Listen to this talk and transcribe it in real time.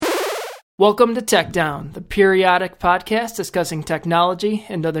Welcome to Techdown, the periodic podcast discussing technology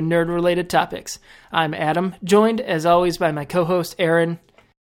and other nerd-related topics. I'm Adam, joined as always by my co-host Aaron.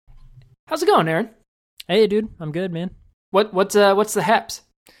 How's it going, Aaron? Hey, dude, I'm good, man. What's the haps?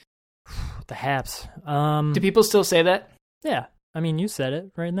 The haps. Do people still say that? Yeah, I mean, you said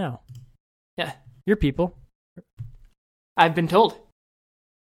it right now. Yeah, your people. I've been told.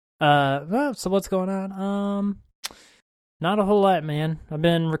 Well, so what's going on? Not a whole lot, man. I've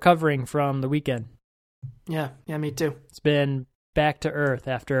been recovering from the weekend. Yeah, me too. It's been back to earth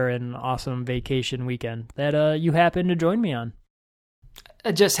after an awesome vacation weekend that you happened to join me on.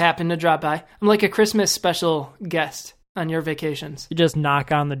 I just happened to drop by. I'm like a Christmas special guest on your vacations. You just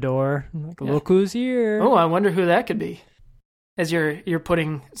knock on the door, like, look who's here. Oh, I wonder who that could be. As you're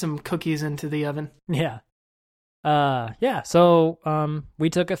putting some cookies into the oven. Yeah. So we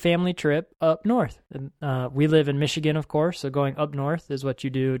took a family trip up north. We live in Michigan, of course, so going up north is what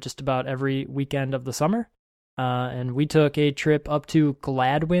you do just about every weekend of the summer. And we took a trip up to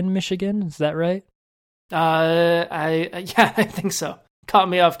Gladwin, Michigan. Is that right? I think so. Caught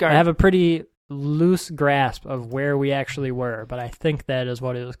me off guard. I have a pretty loose grasp of where we actually were, but I think that is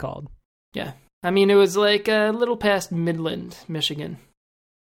what it was called. Yeah. I mean, it was like a little past Midland, Michigan.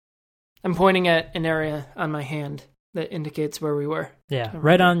 I'm pointing at an area on my hand that indicates where we were. Yeah,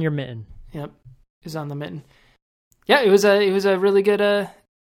 right on your mitten. Yep, it was on the mitten. Yeah, it was a really good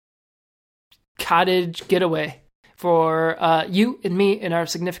cottage getaway for you and me and our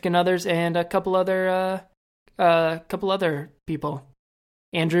significant others and a couple other people.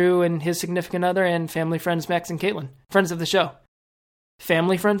 Andrew and his significant other and family friends Max and Caitlin, friends of the show.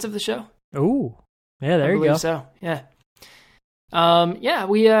 Family friends of the show. Ooh, yeah, there you go. So yeah.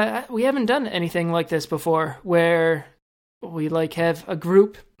 We haven't done anything like this before, where we like have a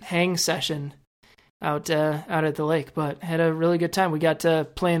group hang session out at the lake, but had a really good time. We got to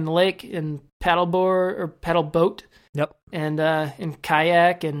play in the lake and paddle boat. Yep. And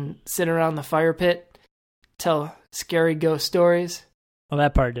kayak and sit around the fire pit, tell scary ghost stories. Well,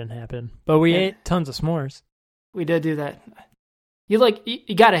 that part didn't happen, but we ate tons of s'mores. We did do that. You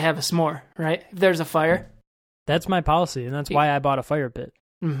got to have a s'more, right? If there's a fire. That's my policy, and that's why I bought a fire pit.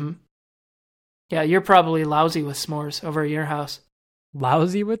 Mm-hmm. Yeah, you're probably lousy with s'mores over at your house.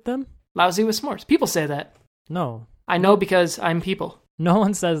 Lousy with them? Lousy with s'mores. People say that. No. I know because I'm people. No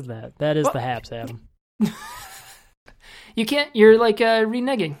one says that. That is the haps, Adam. You can't. You're like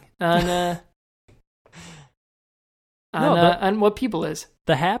reneging on what people is.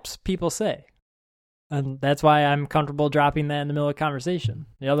 The haps people say. And that's why I'm comfortable dropping that in the middle of conversation.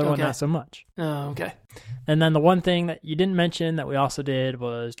 The other one, not so much. Oh, okay. And then the one thing that you didn't mention that we also did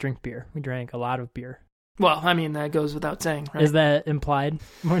was drink beer. We drank a lot of beer. Well, I mean, that goes without saying, right? Is that implied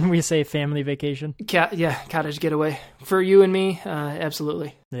when we say family vacation? Cottage getaway. For you and me,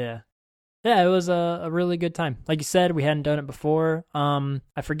 absolutely. Yeah. Yeah, it was a really good time. Like you said, we hadn't done it before.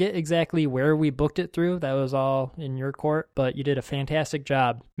 I forget exactly where we booked it through. That was all in your court, but you did a fantastic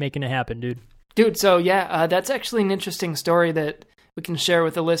job making it happen, dude. Dude, so that's actually an interesting story that we can share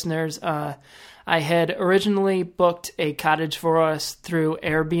with the listeners. I had originally booked a cottage for us through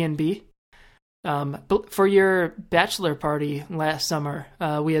Airbnb. For your bachelor party last summer,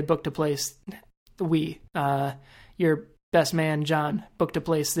 we had booked a place. Your best man, John, booked a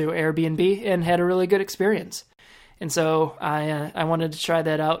place through Airbnb and had a really good experience. And so I wanted to try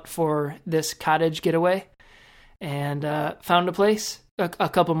that out for this cottage getaway and found a place. A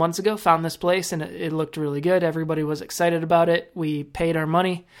couple months ago, found this place, and it looked really good. Everybody was excited about it. We paid our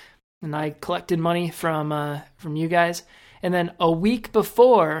money, and I collected money from you guys. And then a week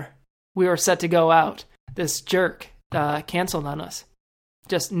before we were set to go out, this jerk canceled on us.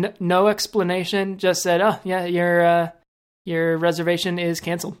 Just no explanation. Just said, "Oh, yeah, your reservation is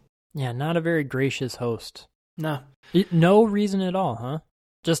canceled." Yeah, not a very gracious host. No. No reason at all, huh?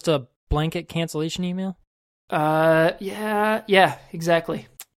 Just a blanket cancellation email? Yeah, exactly.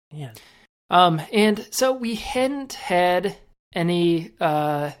 Yeah. And so we hadn't had any,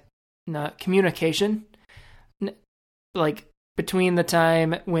 communication, like, between the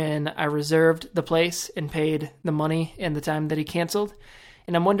time when I reserved the place and paid the money and the time that he canceled.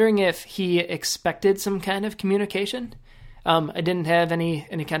 And I'm wondering if he expected some kind of communication. I didn't have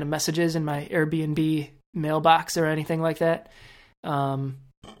any kind of messages in my Airbnb mailbox or anything like that.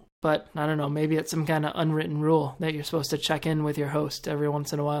 But I don't know, maybe it's some kind of unwritten rule that you're supposed to check in with your host every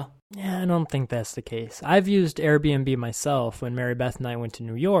once in a while. Yeah, I don't think that's the case. I've used Airbnb myself when Mary Beth and I went to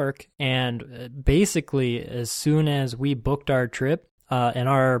New York, and basically as soon as we booked our trip in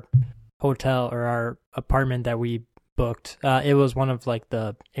our hotel or our apartment that we booked, it was one of like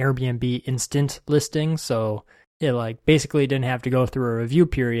the Airbnb instant listings, so it like basically didn't have to go through a review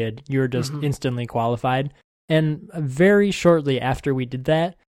period. You were just instantly qualified. And very shortly after we did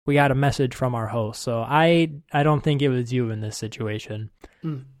that, we got a message from our host. So I don't think it was you in this situation.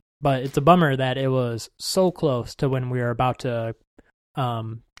 But it's a bummer that it was so close to when we were about to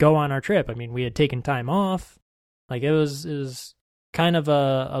go on our trip. I mean, we had taken time off. Like it was kind of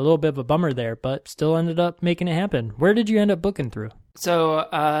a little bit of a bummer there, but still ended up making it happen. Where did you end up booking through?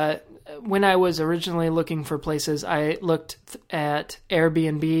 So when I was originally looking for places, I looked at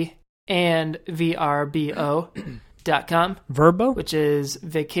Airbnb and VRBO.com. Verbo? Which is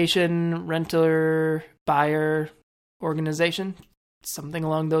Vacation Renter Buyer Organization, something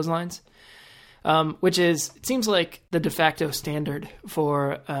along those lines. Which is, it seems like the de facto standard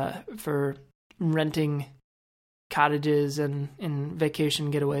for renting cottages and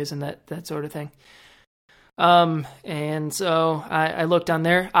vacation getaways and that sort of thing. And so I looked on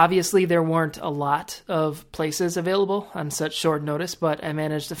there. Obviously, there weren't a lot of places available on such short notice, but I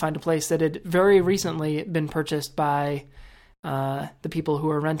managed to find a place that had very recently been purchased by the people who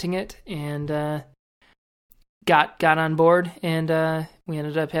were renting it, and got on board, and we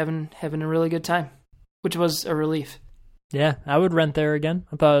ended up having a really good time, which was a relief. Yeah, I would rent there again.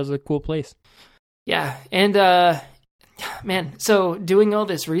 I thought it was a cool place. Yeah, and man, so doing all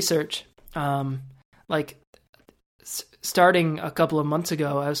this research, starting a couple of months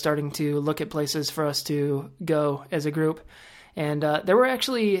ago, I was starting to look at places for us to go as a group, and there were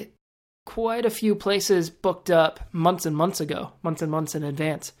actually quite a few places booked up months and months in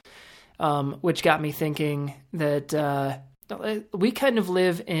advance, which got me thinking that we kind of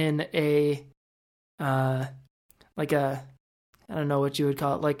live in a I don't know what you would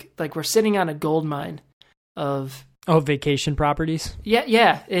call it, like we're sitting on a gold mine of vacation properties.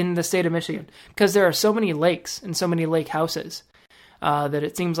 Yeah, in the state of Michigan, because there are so many lakes and so many lake houses that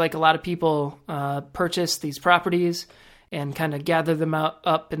it seems like a lot of people purchase these properties and kind of gather them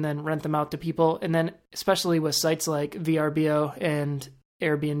up and then rent them out to people, and then especially with sites like VRBO and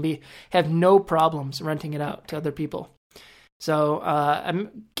Airbnb have no problems renting it out to other people. So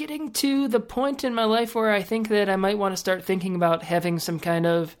I'm getting to the point in my life where I think that I might want to start thinking about having some kind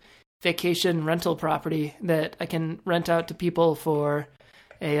of vacation rental property that I can rent out to people for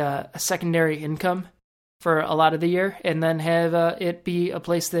a secondary income for a lot of the year, and then have it be a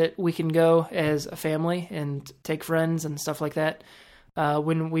place that we can go as a family and take friends and stuff like that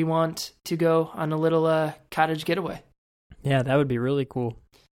when we want to go on a little cottage getaway. Yeah, that would be really cool.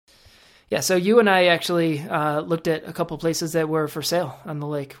 Yeah, so you and I actually looked at a couple places that were for sale on the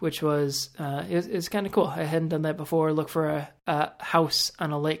lake, which was it's kind of cool. I hadn't done that before. Look for a house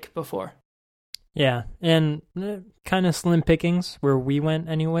on a lake before. Yeah, and kind of slim pickings where we went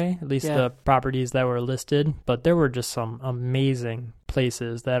anyway, at least the properties that were listed. But there were just some amazing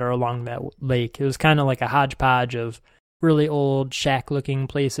places that are along that lake. It was kind of like a hodgepodge of really old shack-looking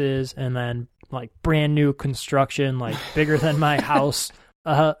places, and then like brand new construction, like bigger than my house.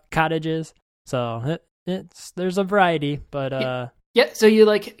 Cottages. So there's a variety, but so you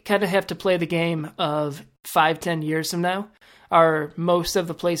like kind of have to play the game of 5-10 years from now. Are most of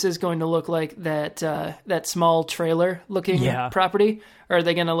the places going to look like that small trailer looking property, or are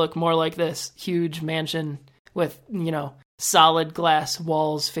they going to look more like this huge mansion with solid glass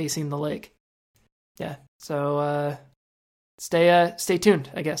walls facing the lake? Yeah. So stay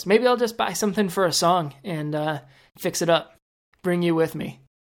tuned, I guess. Maybe I'll just buy something for a song and fix it up. Bring you with me.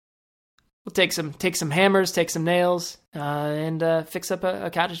 We'll take some hammers, take some nails, and fix up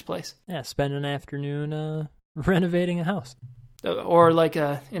a cottage place. Yeah, spend an afternoon renovating a house. Or like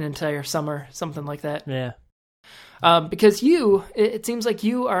an entire summer, something like that. Yeah. Because it seems like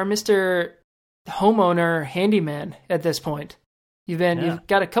you are Mr. Homeowner Handyman at this point. You've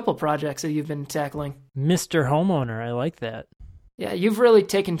got a couple projects that you've been tackling. Mr. Homeowner, I like that. Yeah, you've really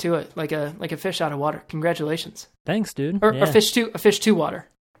taken to it like a fish out of water. Congratulations. Thanks, dude. Or a fish to water.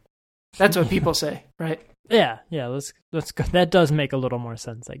 That's what people say, right? Yeah. Let's go. That does make a little more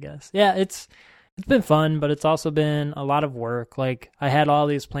sense, I guess. Yeah, it's been fun, but it's also been a lot of work. Like I had all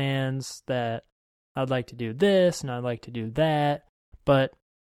these plans that I'd like to do this and I'd like to do that, but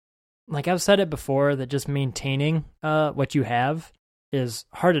like I've said it before, that just maintaining what you have is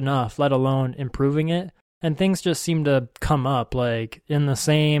hard enough, let alone improving it. And things just seem to come up, like in the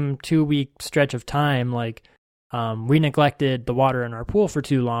same 2-week stretch of time, like we neglected the water in our pool for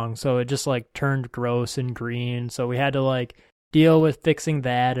too long, so it just like turned gross and green. So we had to like deal with fixing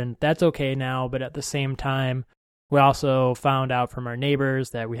that, and that's okay now. But at the same time, we also found out from our neighbors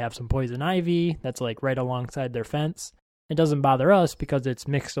that we have some poison ivy that's like right alongside their fence. It doesn't bother us because it's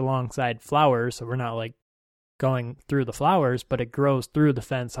mixed alongside flowers, so we're not like going through the flowers, but it grows through the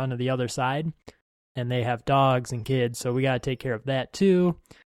fence onto the other side. and they have dogs and kids, so we got to take care of that too.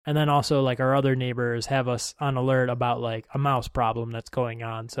 And then also like our other neighbors have us on alert about like a mouse problem that's going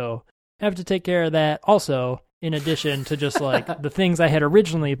on, so I have to take care of that also, in addition to just like the things I had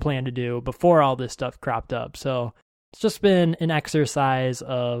originally planned to do before all this stuff cropped up. So it's just been an exercise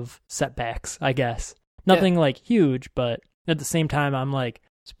of setbacks, I guess. Nothing like huge, but at the same time, I'm like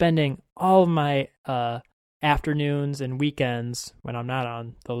spending all of my afternoons and weekends when I'm not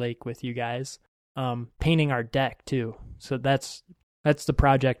on the lake with you guys, painting our deck too. So that's the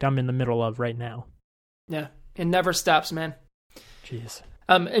project I'm in the middle of right now. Yeah, it never stops, man. Jeez.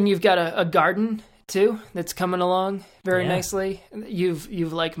 And you've got a garden too that's coming along very nicely.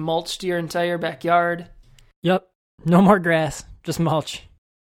 You've like mulched your entire backyard. Yep. No more grass, just mulch.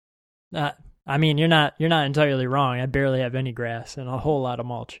 I mean, you're not entirely wrong. I barely have any grass and a whole lot of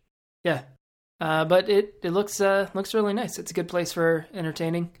mulch. Yeah. But it looks really nice. It's a good place for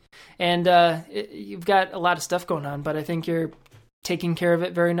entertaining. And you've got a lot of stuff going on, but I think you're taking care of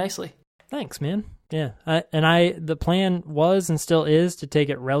it very nicely. Thanks, man. Yeah. The plan was and still is to take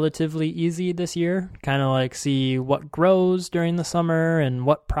it relatively easy this year, kind of like see what grows during the summer and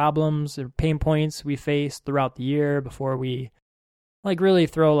what problems or pain points we face throughout the year before we like really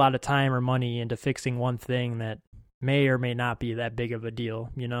throw a lot of time or money into fixing one thing that may or may not be that big of a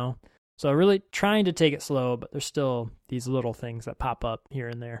deal, you know? So really trying to take it slow, but there's still these little things that pop up here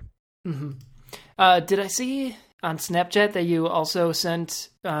and there. Mm-hmm. Did I see on Snapchat that you also sent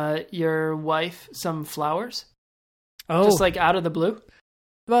your wife some flowers? Oh. Just like out of the blue?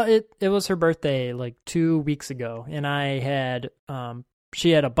 Well, it was her birthday like 2 weeks ago, and I had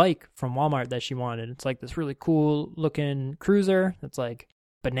she had a bike from Walmart that she wanted. It's like this really cool looking cruiser. It's like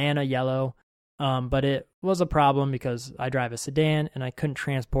banana yellow. But it was a problem because I drive a sedan and I couldn't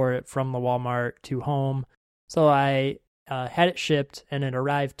transport it from the Walmart to home. So I had it shipped and it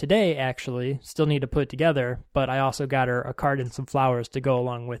arrived today, actually. Still need to put it together, but I also got her a card and some flowers to go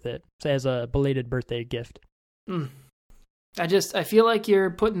along with it as a belated birthday gift. Mm. I feel like you're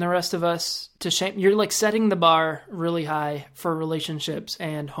putting the rest of us to shame. You're like setting the bar really high for relationships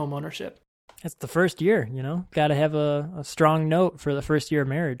and home ownership. It's the first year, you know? Got to have a strong note for the first year of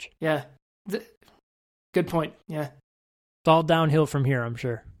marriage. Yeah. Good point. Yeah. It's all downhill from here, I'm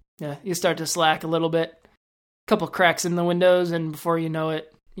sure. Yeah. You start to slack a little bit. Couple cracks in the windows, and before you know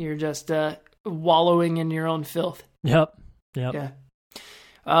it, you're just wallowing in your own filth. Yep. Yeah.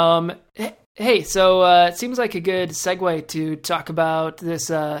 Hey, so it seems like a good segue to talk about this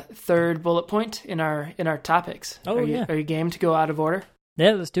third bullet point in our topics. Oh, Are you game to go out of order?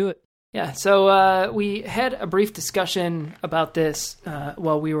 Yeah, let's do it. Yeah, so we had a brief discussion about this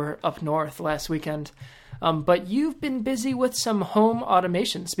while we were up north last weekend. But you've been busy with some home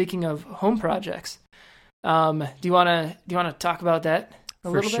automation. Speaking of home projects, do you want to talk about that a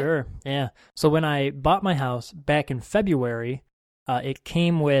little bit? For sure. Yeah. So when I bought my house back in February, it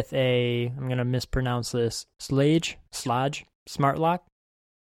came with I'm going to mispronounce this, Schlage smart lock.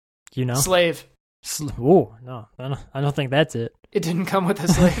 You know? Slave. Oh, no, I don't think that's it. It didn't come with a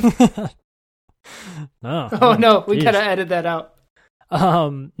slave. No. Oh no, we gotta edit that out.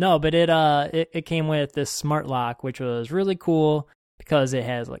 No, but it came with this smart lock, which was really cool because it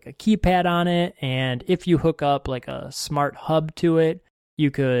has like a keypad on it, and if you hook up like a smart hub to it,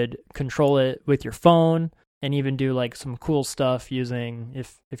 you could control it with your phone and even do like some cool stuff using,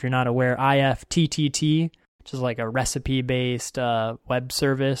 if you're not aware, IFTTT, which is like a recipe-based web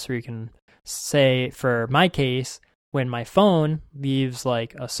service where you can say, for my case, when my phone leaves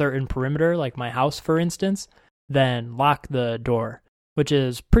like a certain perimeter, like my house, for instance, then lock the door, which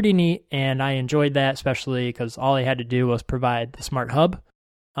is pretty neat. And I enjoyed that, especially because all I had to do was provide the smart hub,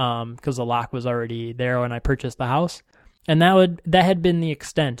 because the lock was already there when I purchased the house. And that had been the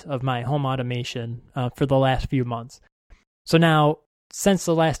extent of my home automation for the last few months. So now, since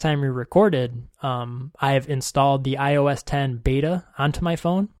the last time we recorded, I have installed the iOS 10 beta onto my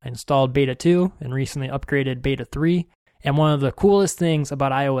phone. I installed beta 2 and recently upgraded beta 3. And one of the coolest things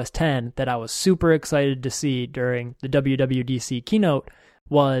about iOS 10 that I was super excited to see during the WWDC keynote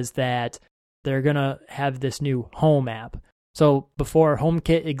was that they're going to have this new Home app. So before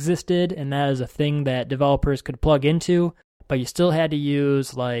HomeKit existed, and that is a thing that developers could plug into, but you still had to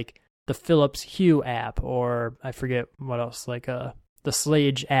use like the Philips Hue app, or I forget what else, like the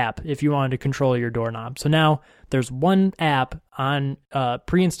Schlage app if you wanted to control your doorknob. So now there's one app on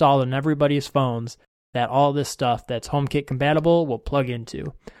pre-installed on everybody's phones that all this stuff that's HomeKit compatible will plug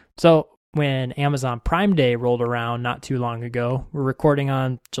into. So when Amazon Prime Day rolled around not too long ago, we're recording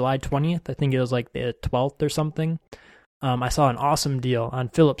on July 20th. I think it was like the 12th or something. I saw an awesome deal on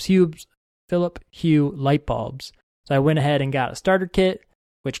Philips Hue light bulbs. So I went ahead and got a starter kit,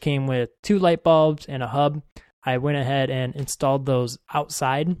 which came with 2 light bulbs and a hub. I went ahead and installed those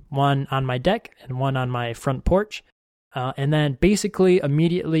outside, one on my deck and one on my front porch. And then basically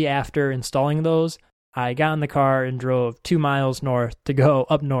immediately after installing those, I got in the car and drove 2 miles north to go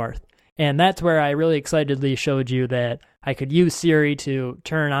up north. And that's where I really excitedly showed you that I could use Siri to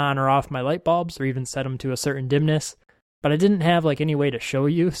turn on or off my light bulbs or even set them to a certain dimness. But I didn't have like any way to show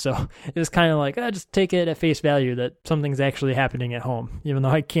you, so it was kind of like, just take it at face value that something's actually happening at home, even though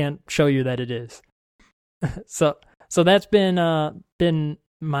I can't show you that it is. So that's been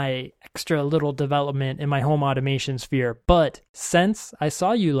my extra little development in my home automation sphere. But since I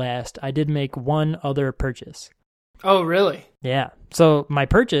saw you last, I did make one other purchase. Oh, really? Yeah. So my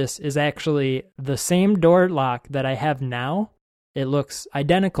purchase is actually the same door lock that I have now. It looks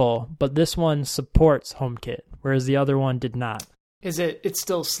identical, but this one supports HomeKit, whereas the other one did not. It's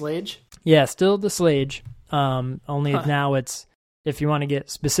still Schlage? Yeah, still the Schlage. Only now it's, if you want to get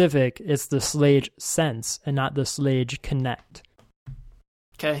specific, it's the Schlage Sense and not the Schlage Connect.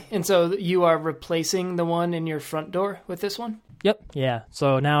 Okay, and so you are replacing the one in your front door with this one? Yep, yeah.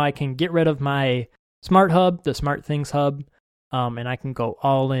 So now I can get rid of my Smart Hub, the Smart Things Hub, and I can go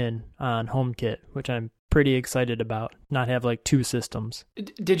all in on HomeKit, which I'm pretty excited about. Not have like 2 systems.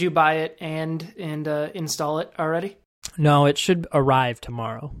 Did you buy it and install it already? No, it should arrive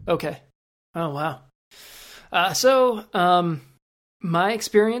tomorrow. Okay. Oh, wow. So my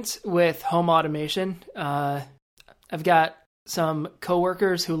experience with home automation, I've got some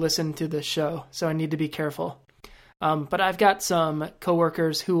coworkers who listen to this show, so I need to be careful. But I've got some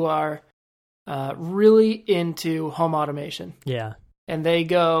coworkers who are really into home automation. Yeah. And they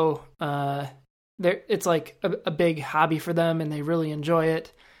go, it's like a big hobby for them, and they really enjoy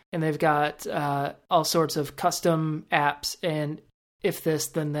it. And they've got all sorts of custom apps and if this,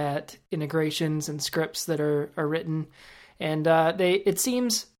 then that integrations and scripts that are written. And it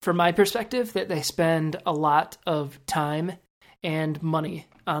seems, from my perspective, that they spend a lot of time and money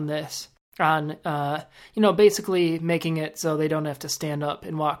on this. On, basically making it so they don't have to stand up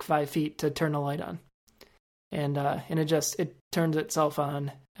and walk 5 feet to turn a light on. And it turns itself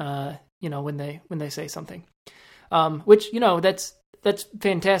on, when they say something. Which, that's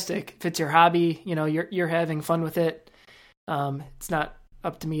fantastic. If it's your hobby, you're having fun with it. It's not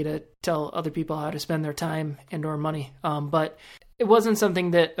up to me to tell other people how to spend their time and or money. But it wasn't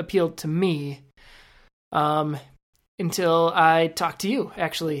something that appealed to me, until I talked to you,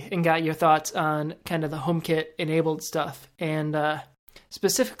 actually, and got your thoughts on kind of the HomeKit-enabled stuff. And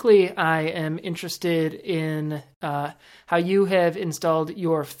specifically, I am interested in how you have installed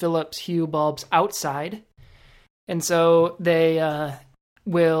your Philips Hue bulbs outside. And so they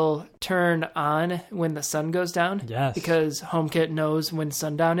will turn on when the sun goes down. Yes. Because HomeKit knows when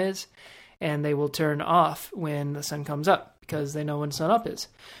sundown is. And they will turn off when the sun comes up, because they know when sun up is.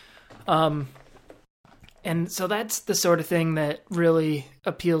 And so that's the sort of thing that really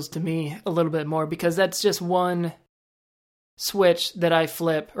appeals to me a little bit more, because that's just one switch that I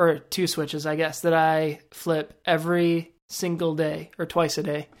flip, or 2 switches, I guess, that I flip every single day or twice a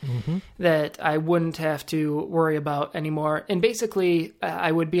day, that I wouldn't have to worry about anymore. And basically,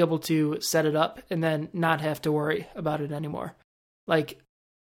 I would be able to set it up and then not have to worry about it anymore. Like,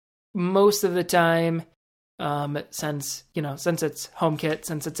 most of the time, since it's HomeKit,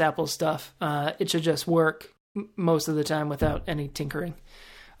 since it's Apple stuff, it should just work most of the time without any tinkering.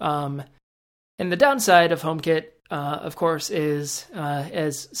 And the downside of HomeKit, of course, is,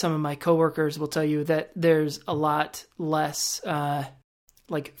 as some of my coworkers will tell you, that there's a lot less,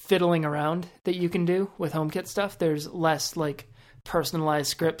 fiddling around that you can do with HomeKit stuff. There's less, personalized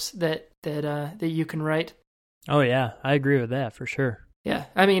scripts that you can write. Oh yeah, I agree with that for sure. Yeah,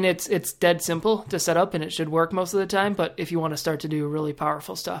 I mean, it's dead simple to set up, and it should work most of the time. But if you want to start to do really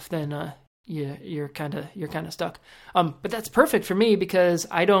powerful stuff, then you're kind of stuck. But that's perfect for me, because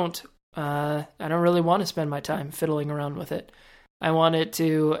I don't really want to spend my time fiddling around with it. I want it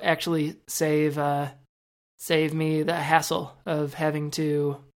to actually save me the hassle of having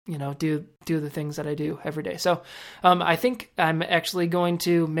to do the things that I do every day. So I think I'm actually going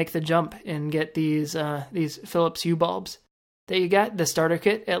to make the jump and get these Philips Hue bulbs that you got, the starter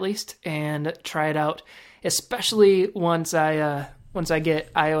kit at least, and try it out, especially once I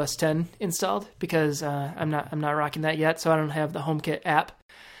get iOS 10 installed, because I'm not rocking that yet, so I don't have the HomeKit app.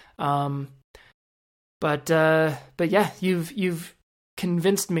 But yeah, you've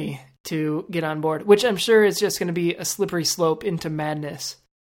convinced me to get on board, which I'm sure is just going to be a slippery slope into madness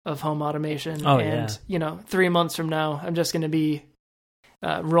of home automation. Oh, and yeah. 3 months from now, I'm just going to be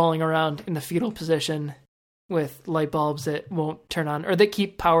rolling around in the fetal position with light bulbs that won't turn on, or that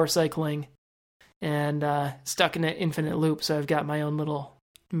keep power cycling and stuck in an infinite loop. So I've got my own little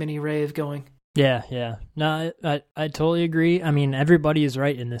mini rave going. Yeah. No, I totally agree. I mean, everybody is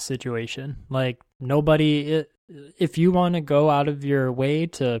right in this situation. Like, nobody, if you want to go out of your way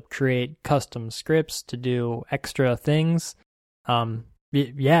to create custom scripts, to do extra things,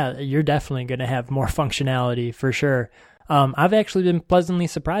 yeah, you're definitely going to have more functionality for sure. I've actually been pleasantly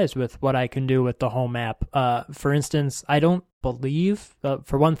surprised with what I can do with the home app. For instance, I don't believe,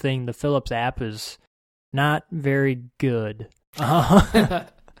 for one thing, the Philips app is not very good.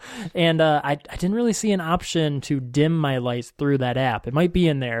 And I didn't really see an option to dim my lights through that app. It might be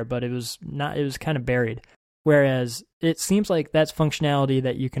in there, but it was kind of buried. Whereas it seems like that's functionality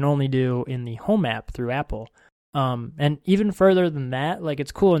that you can only do in the home app through Apple. And even further than that, like,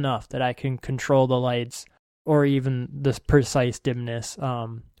 it's cool enough that I can control the lights or even the precise dimness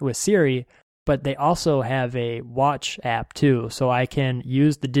with Siri, but they also have a watch app too, so I can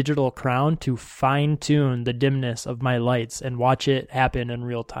use the digital crown to fine-tune the dimness of my lights and watch it happen in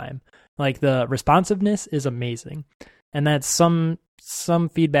real time. Like, the responsiveness is amazing. And that's some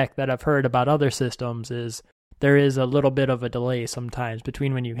feedback that I've heard about other systems is there is a little bit of a delay sometimes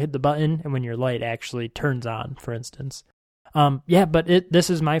between when you hit the button and when your light actually turns on, for instance. But this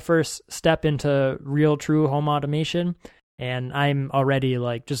is my first step into real true home automation, and I'm already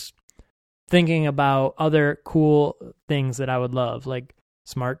like just thinking about other cool things that I would love, like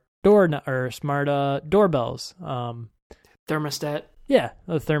smart doorbells. Thermostat. Yeah,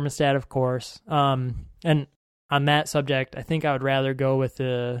 a thermostat, of course. And on that subject, I think I would rather go with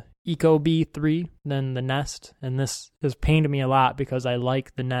the Ecobee 3 than the Nest, and this has pained me a lot because I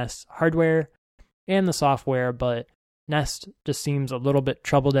like the Nest hardware and the software, but Nest just seems a little bit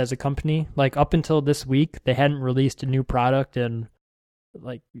troubled as a company. Like, up until this week, they hadn't released a new product in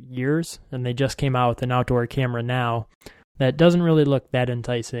like years, and they just came out with an outdoor camera now that doesn't really look that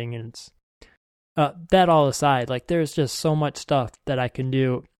enticing. And it's that all aside, like, there's just so much stuff that I can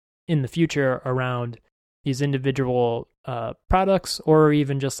do in the future around these individual products, or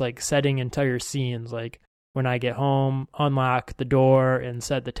even just like setting entire scenes, like when I get home, unlock the door and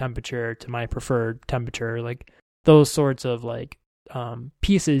set the temperature to my preferred temperature, like those sorts of like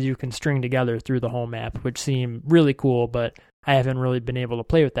pieces you can string together through the home app, which seem really cool, but I haven't really been able to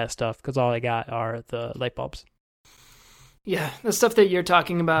play with that stuff because all I got are the light bulbs. Yeah, the stuff that you're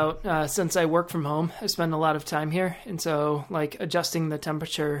talking about, since I work from home, I spend a lot of time here. And so, like, adjusting the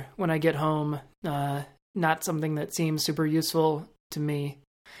temperature when I get home, not something that seems super useful to me.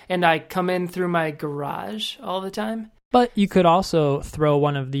 And I come in through my garage all the time. But you could also throw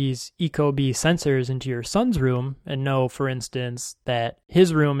one of these Ecobee sensors into your son's room and know, for instance, that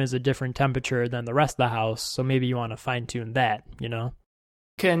his room is a different temperature than the rest of the house. So maybe you want to fine-tune that, you know?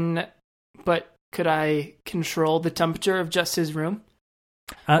 But could I control the temperature of just his room?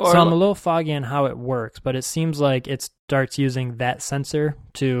 So I'm a little foggy on how it works, but it seems like it starts using that sensor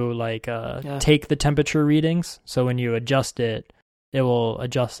to like take the temperature readings. So when you adjust it, it will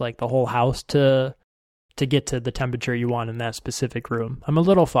adjust like the whole house to get to the temperature you want in that specific room. I'm a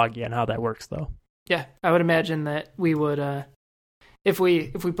little foggy on how that works, though. Yeah, I would imagine that we would, if we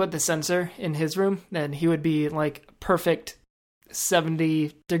put the sensor in his room, then he would be like perfect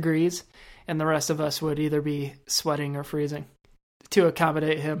 70 degrees, and the rest of us would either be sweating or freezing to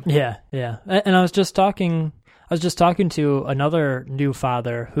accommodate him. Yeah. And I was just talking to another new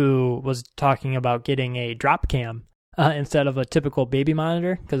father who was talking about getting a drop cam instead of a typical baby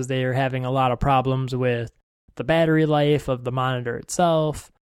monitor, because they are having a lot of problems with the battery life of the monitor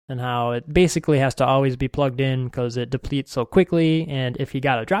itself and how it basically has to always be plugged in because it depletes so quickly. And if he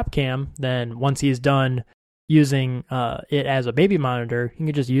got a drop cam, then once he's done using it as a baby monitor, you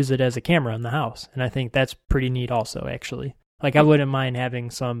can just use it as a camera in the house. And I think that's pretty neat also, actually. Like, I wouldn't mind having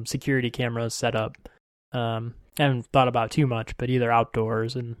some security cameras set up. I haven't thought about too much, but either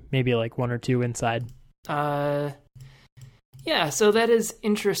outdoors and maybe like one or two inside. Yeah, so that is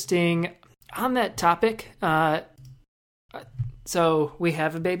interesting. On that topic, so we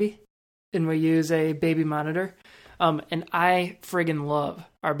have a baby, and we use a baby monitor, and I friggin' love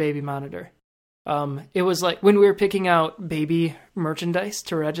our baby monitor. It was like when we were picking out baby merchandise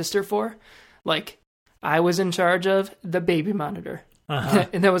to register for, like, I was in charge of the baby monitor. Uh-huh.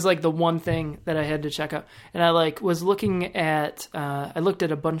 And that was like the one thing that I had to check out. And I like was looking at, I looked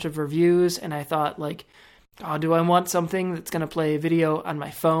at a bunch of reviews, and I thought, like, oh, do I want something that's going to play video on my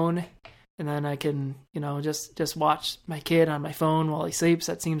phone? And then I can, just watch my kid on my phone while he sleeps.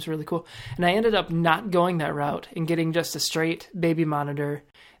 That seems really cool. And I ended up not going that route and getting just a straight baby monitor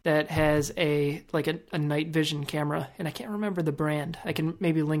that has a night vision camera. And I can't remember the brand. I can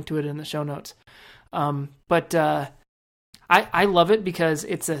maybe link to it in the show notes. But I love it because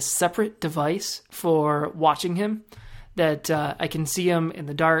it's a separate device for watching him. that I can see him in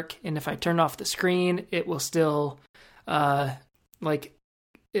the dark, and if I turn off the screen, it will still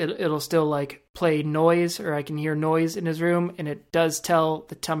it'll still like play noise, or I can hear noise in his room, and it does tell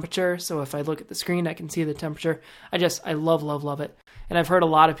the temperature. So if I look at the screen, I can see the temperature. I love it. And I've heard a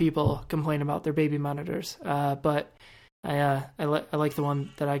lot of people complain about their baby monitors, but I like the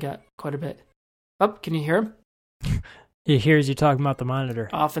one that I got quite a bit. Oh, can you hear him? He hears you talking about the monitor.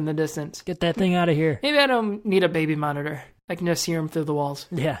 Off in the distance. Get that thing out of here. Maybe I don't need a baby monitor. I can just hear him through the walls.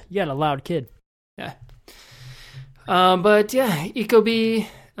 Yeah, you got a loud kid. Yeah. But yeah, Ecobee,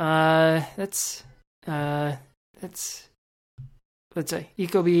 let's say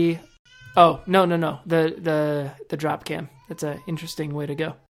Ecobee. Oh, no. The drop cam. That's an interesting way to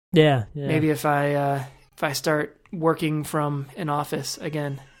go. Yeah. Maybe if I start working from an office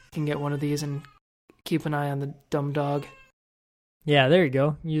again, I can get one of these and keep an eye on the dumb dog. Yeah, there you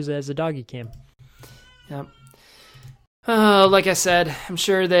go. Use it as a doggy cam. Yep. Like I said, I'm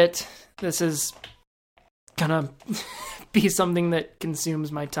sure that this is gonna be something that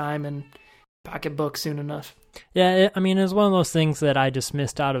consumes my time and pocketbook soon enough. Yeah, it's one of those things that I just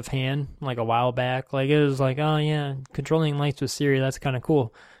missed out of hand like a while back. Like, it was like, oh yeah, controlling lights with Siri, that's kind of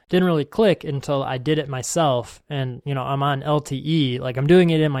cool. Didn't really click until I did it myself. And, I'm on LTE. Like, I'm doing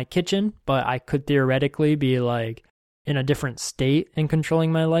it in my kitchen, but I could theoretically be like in a different state in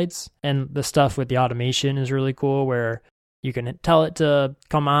controlling my lights. And the stuff with the automation is really cool, where you can tell it to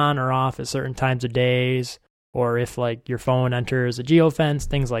come on or off at certain times of days, or if like your phone enters a geofence,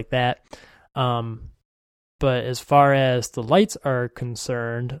 things like that. But as far as the lights are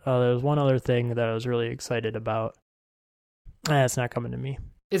concerned, there's one other thing that I was really excited about. It's not coming to me.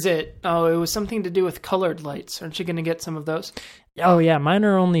 Is it? Oh, it was something to do with colored lights. Aren't you going to get some of those? Oh yeah, mine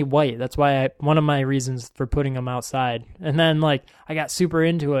are only white. That's why one of my reasons for putting them outside. And then like I got super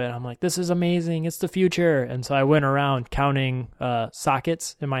into it. I'm like, this is amazing. It's the future. And so I went around counting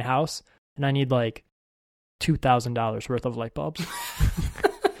sockets in my house, and I need like $2,000 worth of light bulbs.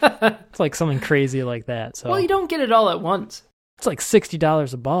 It's like something crazy like that. So, well, you don't get it all at once. It's like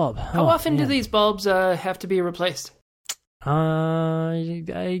 $60 a bulb. How often do these bulbs have to be replaced?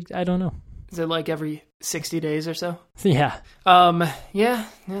 I don't know. Is it like every 60 days or so? Yeah. Yeah,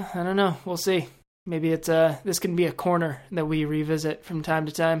 I don't know. We'll see. Maybe it's this can be a corner that we revisit from time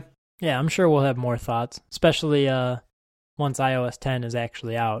to time. Yeah, I'm sure we'll have more thoughts, especially once iOS 10 is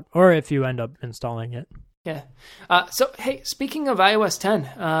actually out, or if you end up installing it. Yeah. So, hey, speaking of iOS 10,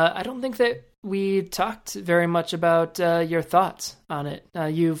 I don't think that we talked very much about your thoughts on it.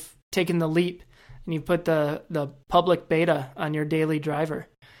 You've taken the leap, and you put the public beta on your daily driver.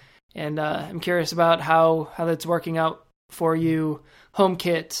 And I'm curious about how that's working out for you,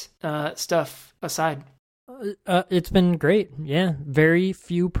 HomeKit stuff aside. It's been great. Yeah, very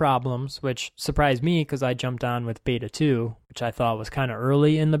few problems, which surprised me because I jumped on with beta 2, which I thought was kind of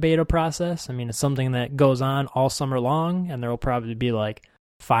early in the beta process. It's something that goes on all summer long, and there will probably be like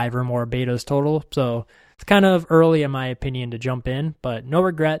 5 or more betas total. So it's kind of early, in my opinion, to jump in, but no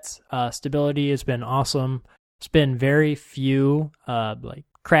regrets. Stability has been awesome. It's been very few like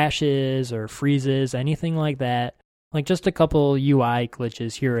crashes or freezes, anything like that. Like just a couple UI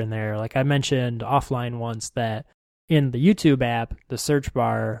glitches here and there. Like I mentioned offline once that in the YouTube app, the search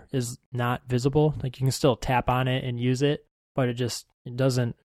bar is not visible. Like you can still tap on it and use it, but it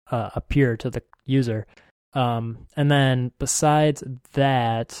doesn't appear to the user. And then besides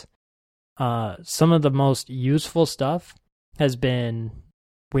that, some of the most useful stuff has been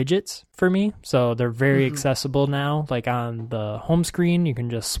widgets for me. So they're very accessible now. Like on the home screen, you can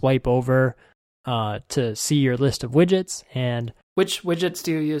just swipe over to see your list of widgets. And which widgets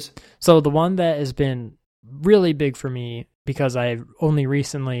do you use? So the one that has been really big for me, because I only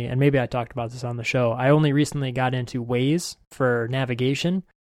recently, and maybe I talked about this on the show, I only recently got into Waze for navigation,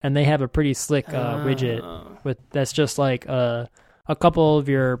 and they have a pretty slick widget that's just like a couple of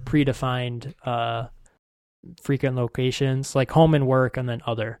your predefined frequent locations, like home and work, and then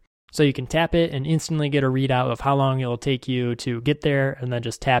other. So you can tap it and instantly get a readout of how long it'll take you to get there, and then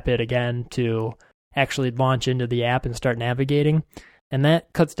just tap it again to actually launch into the app and start navigating. And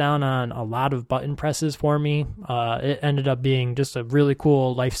that cuts down on a lot of button presses for me. It ended up being just a really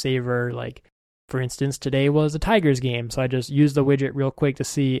cool lifesaver. Like, for instance, today was a Tigers game, so I just used the widget real quick to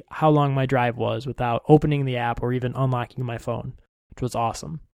see how long my drive was without opening the app or even unlocking my phone, which was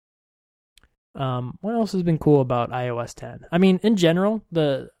awesome. What else has been cool about iOS 10? In general,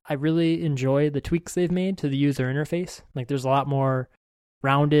 I really enjoy the tweaks they've made to the user interface. Like, there's a lot more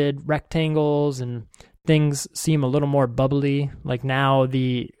rounded rectangles, and things seem a little more bubbly. Like now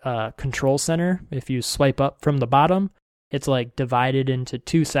the control center, if you swipe up from the bottom, it's like divided into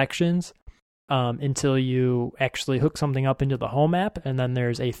 2 sections. until you actually hook something up into the home app. And then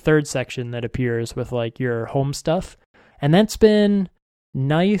there's a third section that appears with like your home stuff. And that's been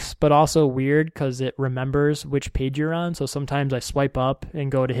nice, but also weird because it remembers which page you're on. So sometimes I swipe up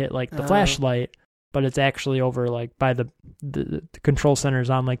and go to hit like the flashlight, but it's actually over like by the control center's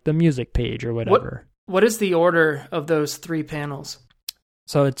on like the music page or whatever. What is the order of those 3 panels?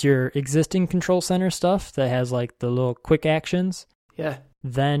 So it's your existing control center stuff that has like the little quick actions. Yeah.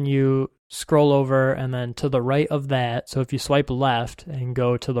 Then you scroll over and then to the right of that. So if you swipe left and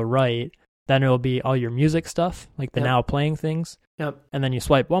go to the right, then it'll be all your music stuff, like the now playing things. Yep. And then you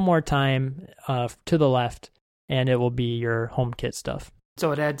swipe one more time to the left and it will be your HomeKit stuff.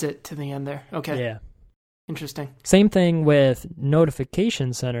 So it adds it to the end there. Okay. Yeah. Interesting. Same thing with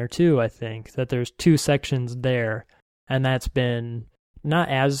Notification Center too, I think, that there's 2 sections there. And that's been not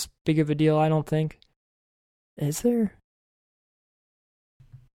as big of a deal, I don't think. Is there?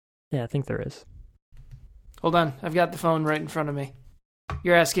 Yeah, I think there is. Hold on. I've got the phone right in front of me.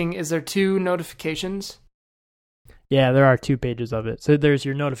 You're asking, is there 2 notifications? Yeah, there are 2 pages of it. So there's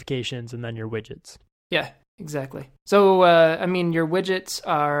your notifications and then your widgets. Yeah, exactly. So, your widgets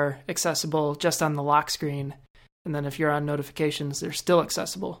are accessible just on the lock screen. And then if you're on notifications, they're still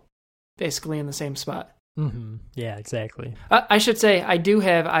accessible, basically in the same spot. Mm-hmm. Yeah, exactly. I should say I do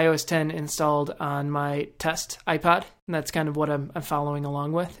have iOS 10 installed on my test iPod, and that's kind of what I'm following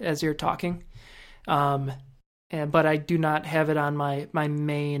along with as you're talking. But I do not have it on my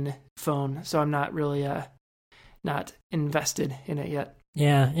main phone, so I'm not really not invested in it yet.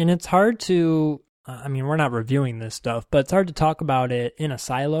 Yeah, and it's hard to, we're not reviewing this stuff, but it's hard to talk about it in a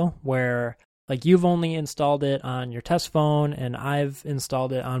silo where like you've only installed it on your test phone and I've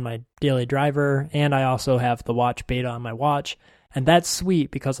installed it on my daily driver, and I also have the watch beta on my watch. And that's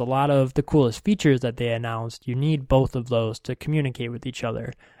sweet because a lot of the coolest features that they announced, you need both of those to communicate with each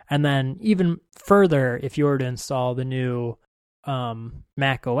other. And then even further, if you were to install the new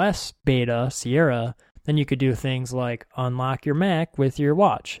Mac OS beta, Sierra, then you could do things like unlock your Mac with your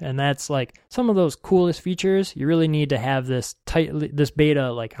watch. And that's like some of those coolest features. You really need to have this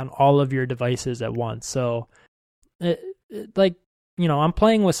beta like on all of your devices at once. So I'm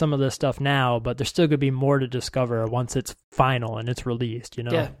playing with some of this stuff now, but there's still going to be more to discover once it's final and it's released,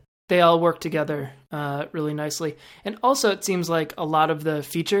 Yeah, they all work together really nicely. And also it seems like a lot of the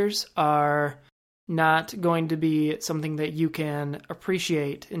features are not going to be something that you can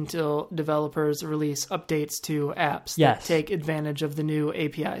appreciate until developers release updates to apps that take advantage of the new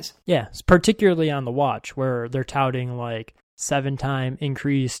APIs. Yeah, particularly on the watch where they're touting like 7-time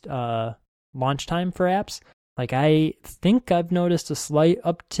increased launch time for apps. Like I think I've noticed a slight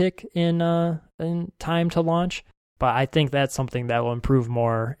uptick in time to launch, but I think that's something that will improve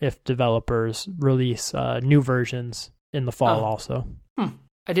more if developers release new versions in the fall also.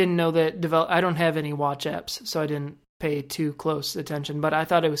 I didn't know that I don't have any watch apps, so I didn't pay too close attention, but I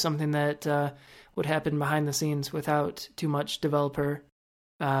thought it was something that would happen behind the scenes without too much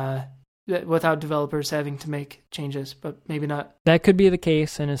without developers having to make changes, but maybe not. That could be the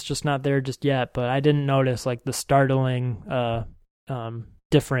case, and it's just not there just yet, but I didn't notice like the startling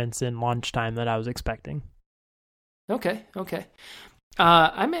difference in launch time that I was expecting. Okay.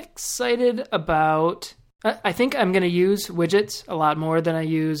 I'm excited about... I think I'm going to use widgets a lot more than I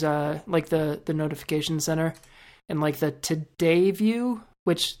use like the notification center and like the today view,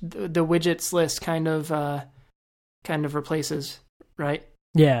 which the widgets list kind of replaces, right?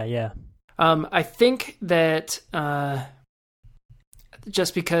 Yeah. I think that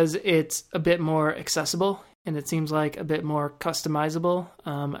just because it's a bit more accessible and it seems like a bit more customizable,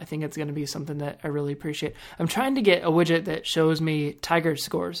 I think it's going to be something that I really appreciate. I'm trying to get a widget that shows me Tiger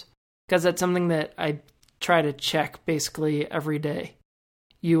scores because that's something that I try to check basically every day.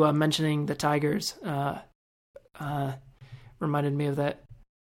 You mentioning the Tigers reminded me of that.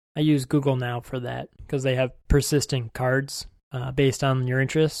 I use Google Now for that because they have persistent cards based on your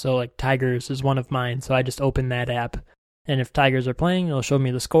interests. So like Tigers is one of mine. So I just open that app, and if Tigers are playing, it'll show me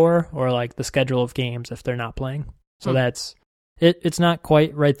the score or like the schedule of games if they're not playing. So that's it. It's not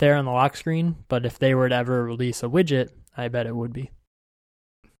quite right there on the lock screen, but if they were to ever release a widget, I bet it would be.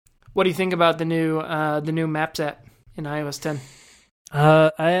 What do you think about the new Maps app in iOS 10?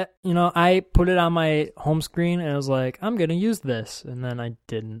 I put it on my home screen and I was like, I'm gonna use this, and then I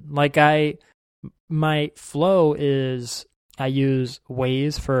didn't. Like my flow is I use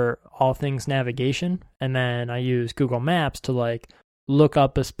Waze for all things navigation, and then I use Google Maps to like look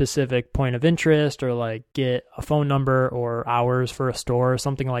up a specific point of interest or like get a phone number or hours for a store or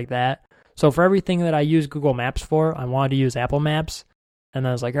something like that. So for everything that I use Google Maps for, I wanted to use Apple Maps. And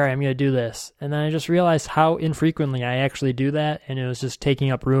I was like, all right, I'm going to do this. And then I just realized how infrequently I actually do that. And it was just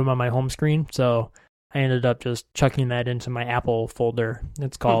taking up room on my home screen. So I ended up just chucking that into my Apple folder,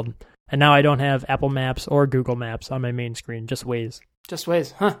 it's called. And now I don't have Apple Maps or Google Maps on my main screen, just Waze. Just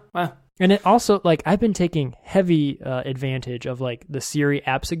Waze. Huh. Wow. And it also, like, I've been taking heavy advantage of, like, the Siri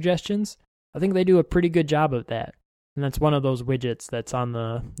app suggestions. I think they do a pretty good job of that. And that's one of those widgets that's on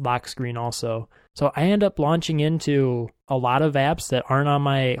the lock screen also. So I end up launching into a lot of apps that aren't on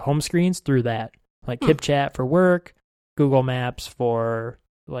my home screens through that. Like HipChat for work, Google Maps for,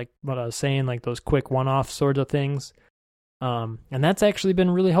 like what I was saying, like those quick one-off sort of things. And that's actually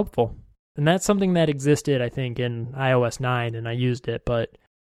been really helpful. And that's something that existed, I think, in iOS 9, and I used it, but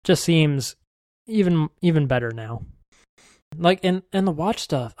just seems even better now. Like, and the watch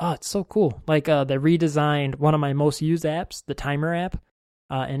stuff, oh, it's so cool. Like, they redesigned one of my most used apps, the timer app,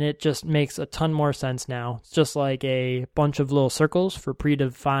 and it just makes a ton more sense now. It's just like a bunch of little circles for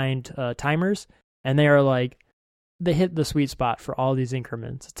predefined timers, and they are like, they hit the sweet spot for all these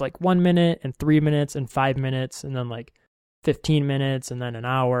increments. It's like 1 minute and 3 minutes and 5 minutes, and then like 15 minutes, and then an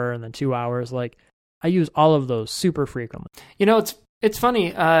hour, and then 2 hours. Like, I use all of those super frequently. You know, it's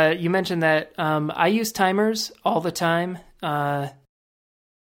funny. You mentioned that. I use timers all the time on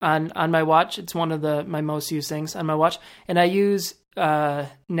my watch. It's one of my most used things on my watch, and I use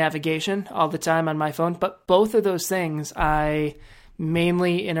navigation all the time on my phone. But both of those things I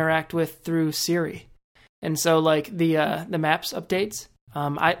mainly interact with through Siri, and so like the maps updates.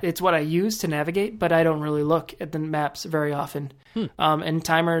 It's what I use to navigate, but I don't really look at the maps very often. And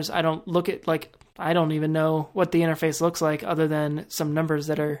timers, I don't look at, like, I don't even know what the interface looks like other than some numbers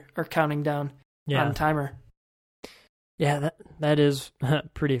that are counting down on timer. Yeah, that is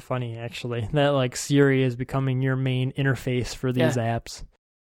pretty funny, actually. That, like, Siri is becoming your main interface for these apps.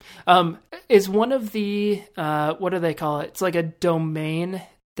 Is one of the, what do they call it? It's like a domain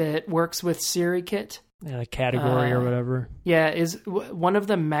that works with SiriKit. Yeah, a category or whatever. Yeah, is one of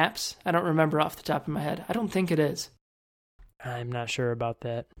the maps? I don't remember off the top of my head. I don't think it is. I'm not sure about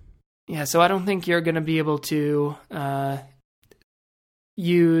that. Yeah, so I don't think you're going to be able to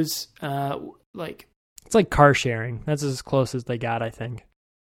use, like... It's like car sharing. That's as close as they got, I think.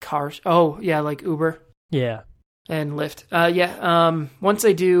 Oh, yeah, like Uber. Yeah. And Lyft. Once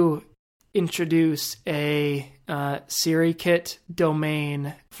I do introduce a SiriKit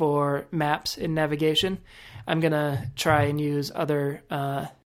domain for maps and navigation, I'm gonna try and use other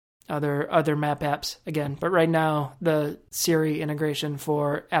map apps again. But right now, the Siri integration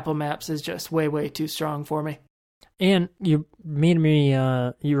for Apple Maps is just way too strong for me. And you reminded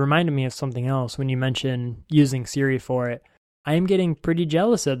me of something else when you mentioned using Siri for it. I am getting pretty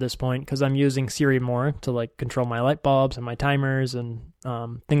jealous at this point because I'm using Siri more to like control my light bulbs and my timers and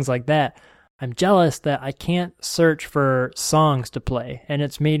things like that. I'm jealous that I can't search for songs to play, and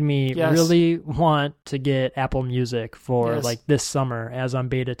it's made me really want to get Apple Music for like this summer as I'm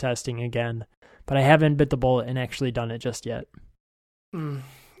beta testing again. But I haven't bit the bullet and actually done it just yet.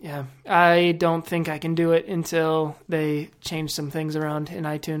 Yeah, I don't think I can do it until they change some things around in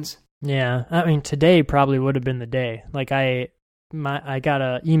iTunes. Yeah, I mean, today probably would have been the day. Like I got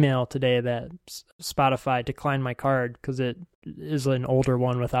an email today that Spotify declined my card because it is an older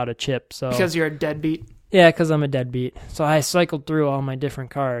one without a chip. So because you're a deadbeat? Yeah, because I'm a deadbeat. So I cycled through all my different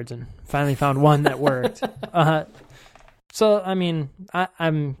cards and finally found one that worked. So, I mean,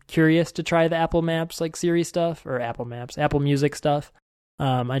 I'm curious to try the Apple Maps, like Siri stuff, or Apple Maps, Apple Music stuff.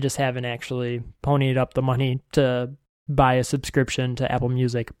 I just haven't actually ponied up the money to buy a subscription to Apple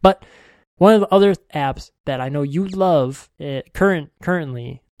Music. But one of the other apps that I know you love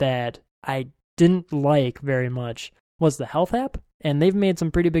currently that I didn't like very much was the Health app. And they've made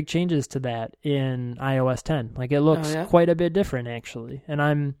some pretty big changes to that in iOS 10. Like, it looks quite a bit different, actually.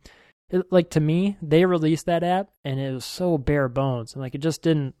 And to me, they released that app, and it was so bare bones. And, like, it just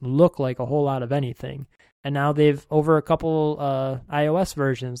didn't look like a whole lot of anything. And now over a couple iOS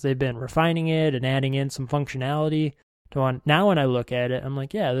versions, they've been refining it and adding in some functionality. Now when I look at it, I'm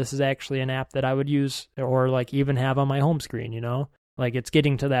like, yeah, this is actually an app that I would use or, like, even have on my home screen, you know? Like, it's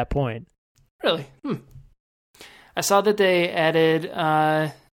getting to that point. Really? I saw that they added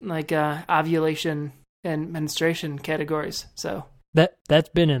ovulation and menstruation categories. So that's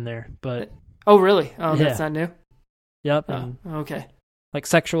been in there, but oh really? Oh, yeah. That's not new. Yep. Oh, okay. Like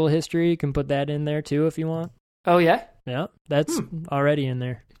sexual history, you can put that in there too if you want. Oh yeah. Yeah, that's already in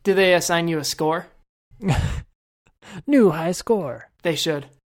there. Do they assign you a score? New high score. They should.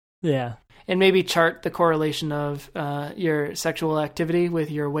 Yeah. And maybe chart the correlation of your sexual activity with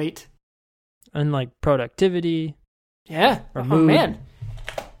your weight. And like productivity. Yeah. Or mood. Man.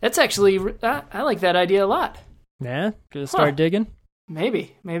 That's actually, I like that idea a lot. Yeah? Just start digging?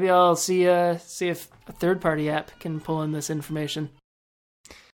 Maybe I'll see if a third-party app can pull in this information.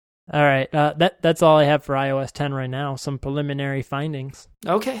 All right, that's all I have for iOS 10 right now. Some preliminary findings.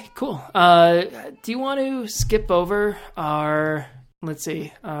 Okay, cool. Do you want to skip over our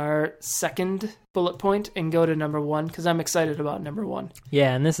second bullet point and go to number 1? Because I'm excited about number 1.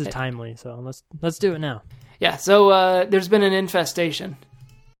 Yeah, and this is timely, so let's do it now. Yeah, so there's been an infestation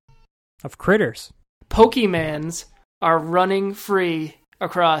of critters. Pokemans are running free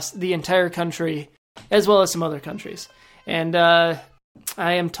across the entire country, as well as some other countries. And I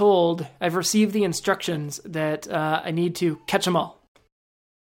am told, I've received the instructions that I need to catch them all.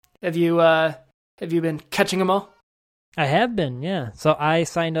 Have you been catching them all? I have been, yeah. So I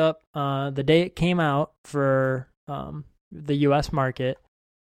signed up the day it came out for the U.S. market,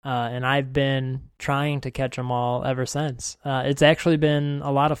 and I've been trying to catch them all ever since. It's actually been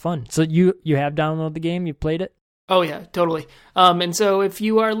a lot of fun. So you have downloaded the game? You played it? Oh, yeah, totally. And so if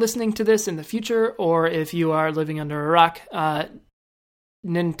you are listening to this in the future, or if you are living under a rock,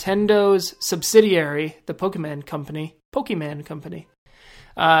 Nintendo's subsidiary, the Pokemon Company,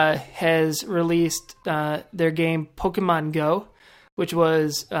 has released their game Pokemon Go, which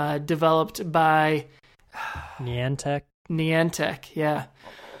was developed by Niantic. Yeah.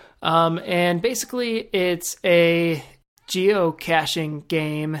 And basically, it's a geocaching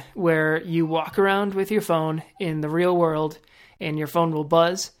game where you walk around with your phone in the real world, and your phone will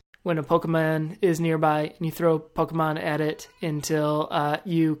buzz when a Pokemon is nearby, and you throw Pokemon at it until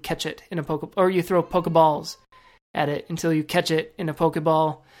you catch it in a or you throw Pokeballs at it until you catch it in a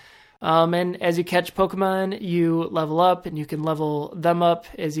Pokeball. And as you catch Pokemon, you level up, and you can level them up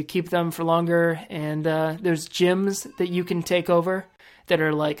as you keep them for longer. And there's gyms that you can take over that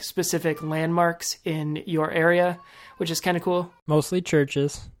are like specific landmarks in your area, which is kind of cool. Mostly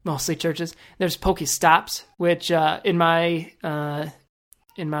churches. There's Poké-stops, which in my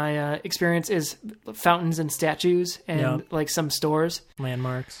experience is fountains and statues and like some stores.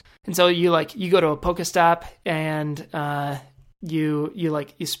 Landmarks. And so you go to a Poké-stop and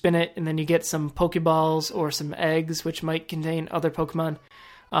you spin it, and then you get some Pokeballs or some eggs, which might contain other Pokemon.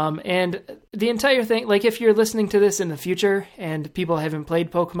 And the entire thing, like if you're listening to this in the future and people haven't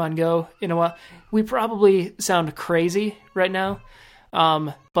played Pokemon Go in a while, we probably sound crazy right now.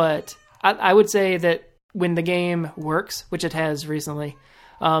 But I would say that when the game works, which it has recently,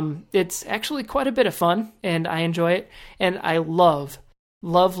 it's actually quite a bit of fun, and I enjoy it. And I love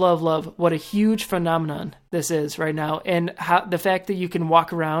what a huge phenomenon this is right now. And how the fact that you can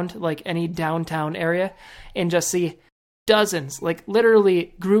walk around like any downtown area and just see dozens, like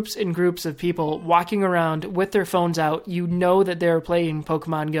literally groups and groups of people walking around with their phones out. You know that they're playing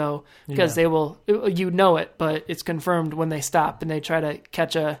Pokemon Go because they will, it, but it's confirmed when they stop and they try to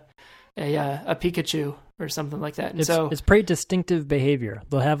catch a Pikachu or something like that. And it's pretty distinctive behavior.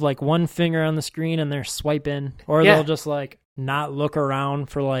 They'll have like one finger on the screen and they're swiping, or they'll just like not look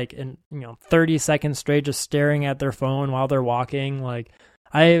around for like 30 seconds straight, just staring at their phone while they're walking. Like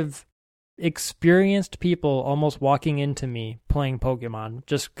I've experienced people almost walking into me playing Pokemon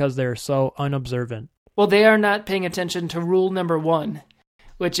just because they're so unobservant. Well, they are not paying attention to rule number 1,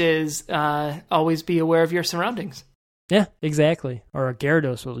 which is always be aware of your surroundings. Yeah, exactly. Or a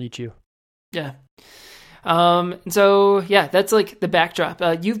Gyarados will eat you. Yeah. So yeah, that's like the backdrop.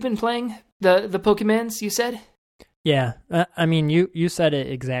 You've been playing the Pokemons, you said? Yeah, I mean, you said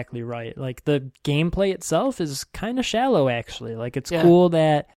it exactly right. Like the gameplay itself is kind of shallow, actually. Like it's cool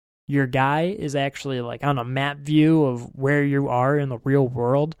that your guy is actually like on a map view of where you are in the real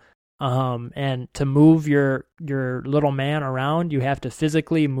world. And to move your little man around, you have to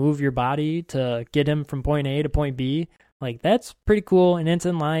physically move your body to get him from point A to point B. Like that's pretty cool, and it's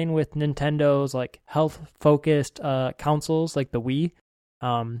in line with Nintendo's like health-focused consoles, like the Wii.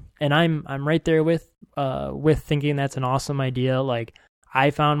 And I'm right there with thinking that's an awesome idea. Like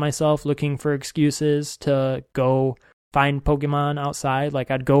I found myself looking for excuses to go find Pokemon outside.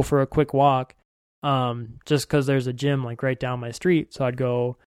 Like I'd go for a quick walk, just because there's a gym like right down my street. So I'd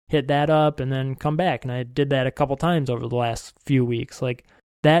go hit that up and then come back. And I did that a couple times over the last few weeks. Like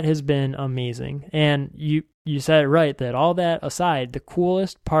that has been amazing. And you said it right, that all that aside, the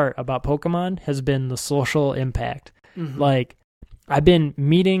coolest part about Pokemon has been the social impact. Mm-hmm. Like I've been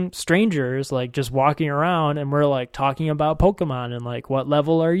meeting strangers, like just walking around, and we're like talking about Pokemon and like, what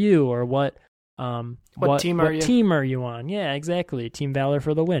level are you, or what team are you on? Yeah, exactly. Team Valor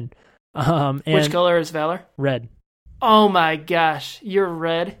for the win. Which color is Valor? Red. Oh my gosh, you're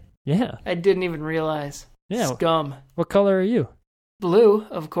red? Yeah. I didn't even realize. Yeah. Scum. What color are you? Blue,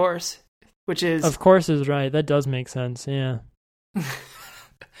 of course. Which is... Of course is right. That does make sense, yeah.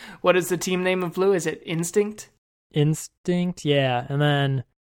 What is the team name of Blue? Is it Instinct? Instinct, yeah. And then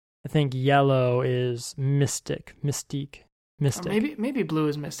I think yellow is Mystique. Or maybe blue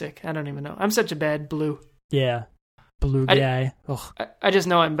is Mystic. I don't even know. I'm such a bad blue. Yeah, blue guy. I just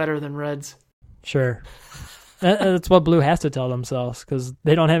know I'm better than reds. Sure. That's what blue has to tell themselves because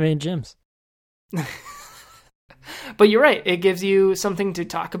they don't have any gyms. But you're right. It gives you something to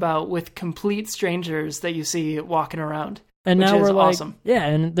talk about with complete strangers that you see walking around. And which now is we're like, awesome. Yeah,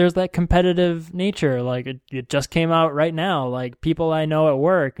 and there's that competitive nature. Like it just came out right now. Like people I know at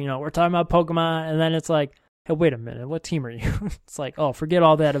work, we're talking about Pokemon, and then it's like, hey, wait a minute, what team are you? It's like, oh, forget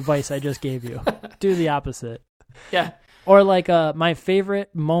all that advice I just gave you. Do the opposite. Yeah. Or like my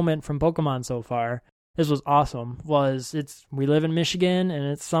favorite moment from Pokemon so far, this was awesome, we live in Michigan and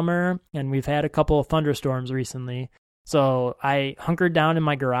it's summer and we've had a couple of thunderstorms recently. So I hunkered down in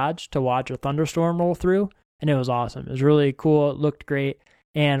my garage to watch a thunderstorm roll through, and it was awesome. It was really cool. It looked great.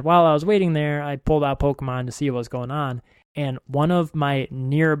 And while I was waiting there, I pulled out Pokemon to see what was going on. And one of my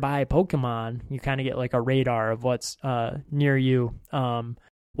nearby Pokemon, you kind of get like a radar of what's near you,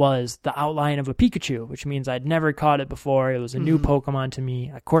 was the outline of a Pikachu, which means I'd never caught it before. It was a new Pokemon to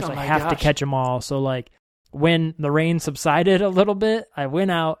me. Of course, I have to catch them all. So like when the rain subsided a little bit, I went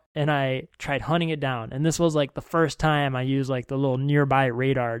out and I tried hunting it down. And this was like the first time I used like the little nearby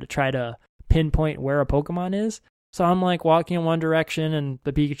radar to try to pinpoint where a Pokemon is. So I'm like walking in one direction and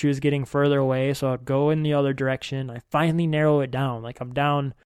the Pikachu is getting further away. So I'd go in the other direction. I finally narrow it down. Like I'm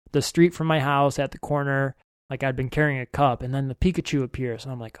down the street from my house at the corner. Like I'd been carrying a cup, and then the Pikachu appears.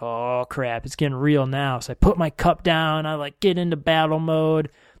 And I'm like, oh crap, it's getting real now. So I put my cup down. I like get into battle mode.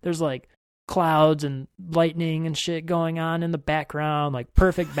 There's like clouds and lightning and shit going on in the background. Like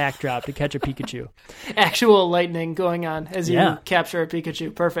perfect backdrop to catch a Pikachu. Actual lightning going on as you capture a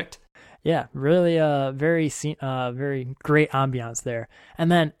Pikachu. Perfect. Yeah, really very great ambiance there.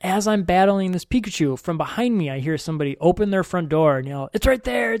 And then as I'm battling this Pikachu, from behind me I hear somebody open their front door and yell, it's right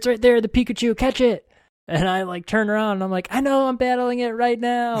there, the Pikachu, catch it. And I like turn around and I'm like, I know, I'm battling it right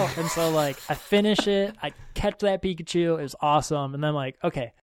now. And so like I finish it, I catch that Pikachu, it was awesome. And then I'm like,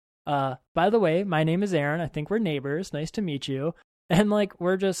 okay, by the way, my name is Aaron, I think we're neighbors, nice to meet you. And like,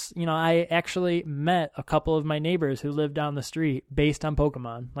 we're just, I actually met a couple of my neighbors who live down the street based on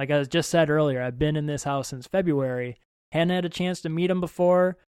Pokemon. Like I just said earlier, I've been in this house since February, hadn't had a chance to meet them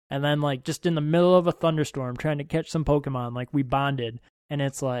before. And then like just in the middle of a thunderstorm trying to catch some Pokemon, like we bonded. And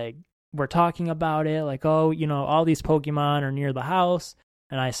it's like, we're talking about it, like, oh, all these Pokemon are near the house.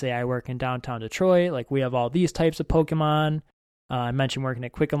 And I say I work in downtown Detroit. Like we have all these types of Pokemon. I mentioned working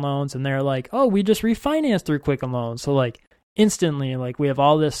at Quicken Loans, and they're like, oh, we just refinanced through Quicken Loans. So like, instantly, like we have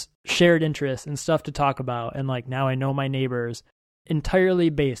all this shared interest and stuff to talk about, and like now I know my neighbors entirely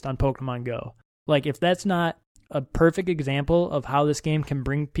based on Pokemon Go. Like if that's not a perfect example of how this game can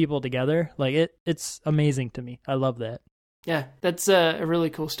bring people together, like it's amazing to me. I love that. Yeah, that's a really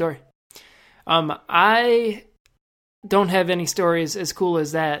cool story. I don't have any stories as cool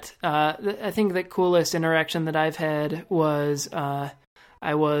as that. I think the coolest interaction that I've had was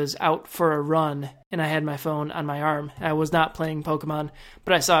I was out for a run and I had my phone on my arm. I was not playing Pokemon,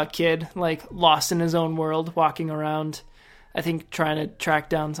 but I saw a kid like lost in his own world walking around, I think trying to track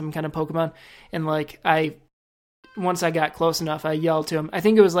down some kind of Pokemon. And like once I got close enough, I yelled to him. I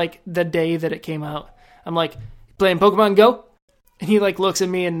think it was like the day that it came out. I'm like, playing Pokemon Go? And he like looks at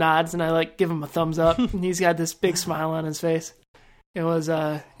me and nods, and I like give him a thumbs up, and he's got this big smile on his face. It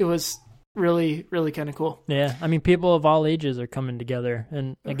was really, really kind of cool. Yeah, I mean, people of all ages are coming together,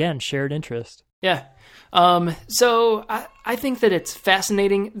 and again, shared interest. Yeah. So I think that it's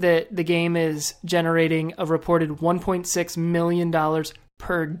fascinating that the game is generating a reported $1.6 million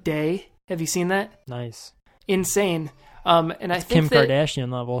per day. Have you seen that? Nice. Insane. And I think Kim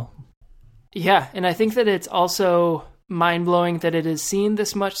Kardashian level. Yeah, and I think that it's also mind-blowing that it has seen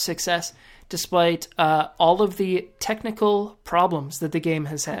this much success despite all of the technical problems that the game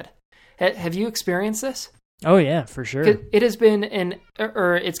has had. Have you experienced this? Oh yeah, for sure. It has been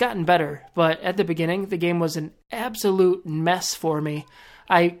it's gotten better, but at the beginning, the game was an absolute mess for me.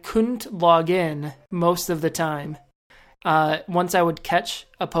 I couldn't log in most of the time. Once I would catch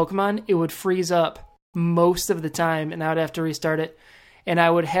a Pokemon, it would freeze up most of the time, and I would have to restart it. And I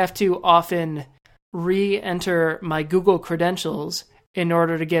would have to often re-enter my Google credentials in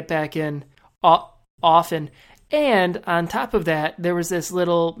order to get back in often. And on top of that, there was this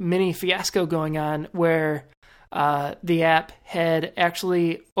little mini fiasco going on where the app had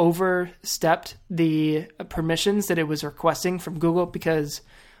actually overstepped the permissions that it was requesting from Google, because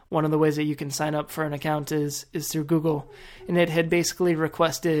one of the ways that you can sign up for an account is through Google. And it had basically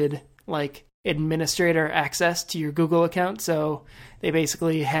requested like administrator access to your Google account. So they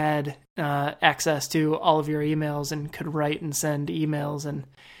basically had access to all of your emails and could write and send emails and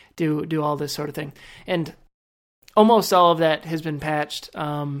do all this sort of thing. And almost all of that has been patched.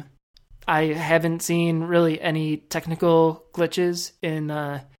 I haven't seen really any technical glitches in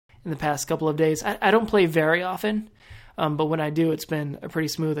the past couple of days. I don't play very often, but when I do, it's been a pretty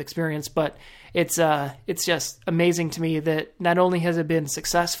smooth experience. But it's just amazing to me that not only has it been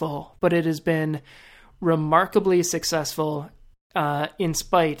successful, but it has been remarkably successful in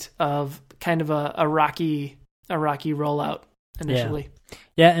spite of kind of a rocky rollout initially.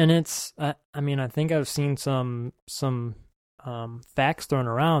 Yeah, and it's I think I've seen some facts thrown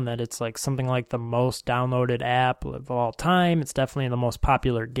around that it's like something like the most downloaded app of all time. It's definitely the most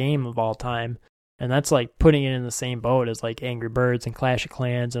popular game of all time. And that's like putting it in the same boat as like Angry Birds and Clash of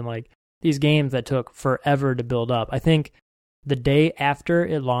Clans and like these games that took forever to build up. I think the day after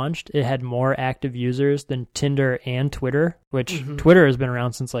it launched, it had more active users than Tinder and Twitter, which Twitter has been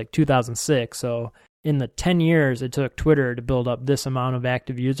around since like 2006. So in the 10 years it took Twitter to build up this amount of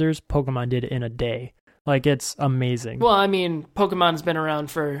active users, Pokemon did it in a day. Like, it's amazing. Well, I mean, Pokemon's been around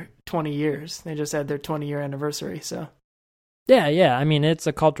for 20 years. They just had their 20-year anniversary, so. Yeah. I mean, it's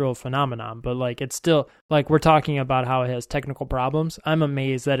a cultural phenomenon, but, like, it's still, like, we're talking about how it has technical problems. I'm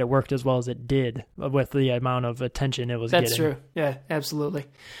amazed that it worked as well as it did with the amount of attention it was getting. That's true. Yeah, absolutely.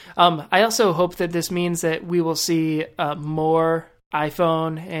 I also hope that this means that we will see more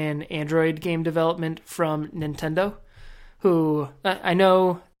iPhone and Android game development from Nintendo, who I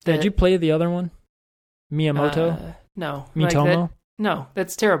know that... Did you play the other one? Miyamoto? No. Mitomo? No,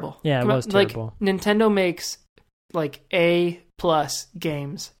 that's terrible. Yeah, it was terrible. Like, Nintendo makes like A+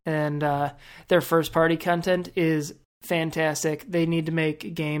 games, and their first-party content is fantastic. They need to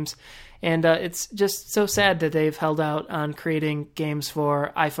make games, and it's just so sad that they've held out on creating games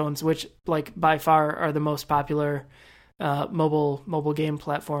for iPhones, which, like, by far are the most popular mobile game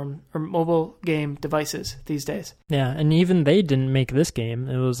platform or mobile game devices these days. Yeah, and even they didn't make this game.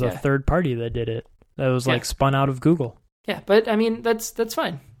 It was a third party that did it. That was like spun out of Google. Yeah, but I mean that's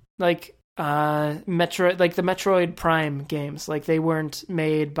fine. Like Metroid, like the Metroid Prime games, like they weren't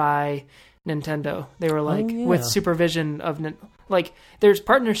made by Nintendo. They were like with supervision of like there's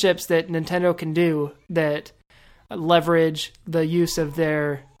partnerships that Nintendo can do that leverage the use of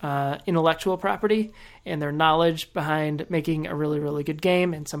their intellectual property and their knowledge behind making a really, really good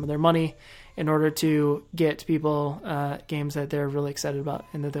game and some of their money in order to get people games that they're really excited about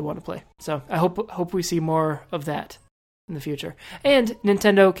and that they want to play. So I hope we see more of that in the future. And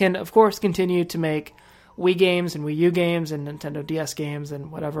Nintendo can, of course, continue to make Wii games and Wii U games and Nintendo DS games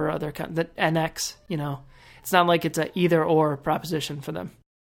and whatever other the NX, you know. It's not like it's a either or proposition for them.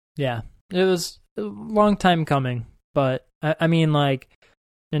 Yeah, it was a long time coming, but I mean, like,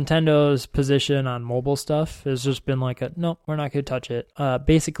 Nintendo's position on mobile stuff has just been like no, we're not going to touch it.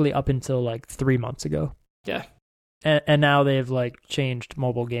 Basically up until like 3 months ago. Yeah. And now they've like changed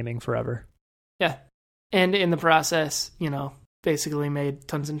mobile gaming forever. Yeah. And in the process, you know, basically made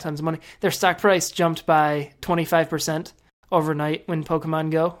tons and tons of money. Their stock price jumped by 25% overnight when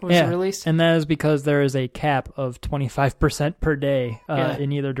Pokemon Go was released. And that is because there is a cap of 25% per day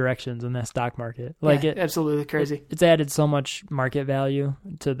in either directions in that stock market. Like absolutely crazy. It's added so much market value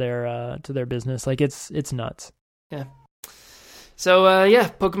to their business. Like it's nuts. Yeah. So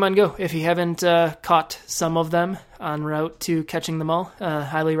Pokemon Go. If you haven't caught some of them en route to catching them all,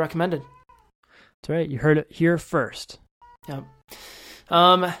 highly recommended. That's right. You heard it here first. Yep.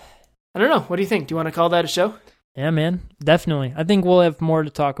 I don't know. What do you think? Do you want to call that a show? Yeah, man, definitely. I think we'll have more to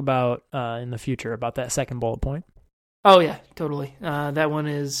talk about in the future about that second bullet point. Oh, yeah, totally. That one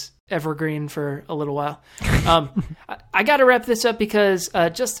is evergreen for a little while. I got to wrap this up because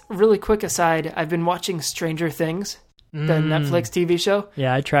just really quick aside, I've been watching Stranger Things, the Netflix TV show.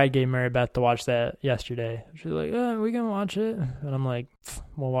 Yeah, I tried getting Mary Beth to watch that yesterday. She's like, we can watch it. And I'm like,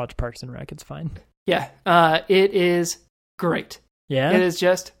 we'll watch Parks and Rec. It's fine. Yeah, it is great. Yeah? It is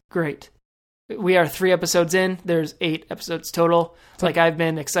just great. We are 3 episodes in. There's 8 episodes total. Like I've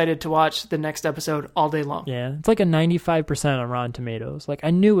been excited to watch the next episode all day long. Yeah, it's like a 95% on Rotten Tomatoes. Like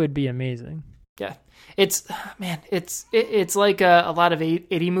I knew it'd be amazing. Yeah, it's like a lot of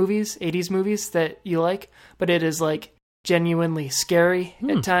 80s movies that you like, but it is like genuinely scary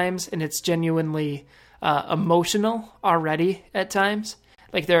at times, and it's genuinely emotional already at times.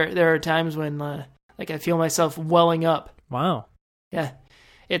 Like there are times when like I feel myself welling up. Wow. Yeah.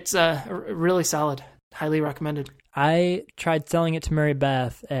 It's really solid. Highly recommended. I tried selling it to Mary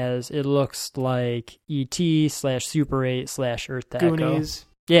Beth as it looks like E.T. / Super 8 / Earth to Goonies.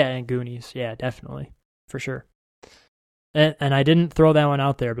 Echo. Yeah, and Goonies. Yeah, definitely. For sure. And I didn't throw that one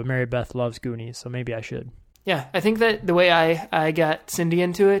out there, but Mary Beth loves Goonies, so maybe I should. Yeah, I think that the way I got Cindy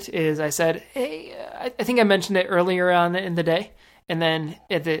into it is I said, hey, I think I mentioned it earlier on in the day. And then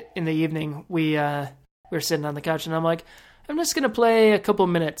in the evening, we were sitting on the couch and I'm like, I'm just going to play a couple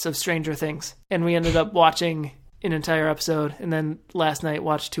minutes of Stranger Things. And we ended up watching an entire episode. And then last night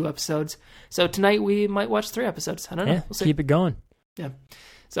watched 2 episodes. So tonight we might watch 3 episodes. I don't know. We'll see. Keep it going. Yeah.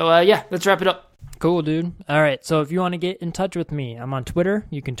 So let's wrap it up. Cool, dude. All right. So if you want to get in touch with me, I'm on Twitter.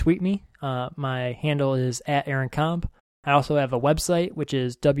 You can tweet me. My handle is @AaronComp. I also have a website, which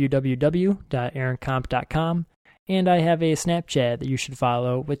is www.aaroncomp.com. And I have a Snapchat that you should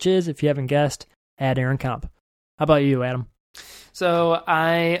follow, which is, if you haven't guessed, @AaronComp. How about you, Adam? So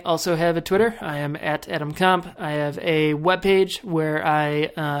I also have a Twitter. I am @AdamComp. I have a webpage where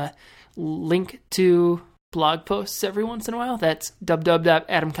I link to blog posts every once in a while. That's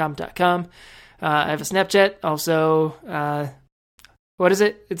www.adamcomp.com. I have a Snapchat. Also, what is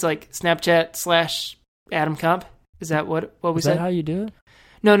it? It's like Snapchat /AdamComp. Is that what we said? Is that how you do it?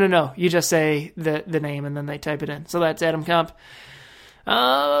 No. You just say the name and then they type it in. So that's AdamComp.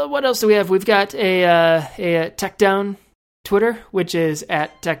 What else do we have? We've got a Techdown Twitter, which is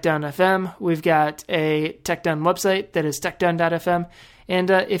 @TechdownFM. We've got a Techdown website that is techdown.fm.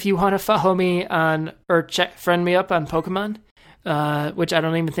 And if you want to follow me on, or friend me up on Pokemon, which I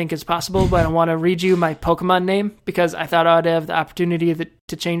don't even think is possible, but I want to read you my Pokemon name because I thought I'd have the opportunity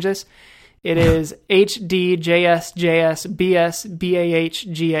to change this. It is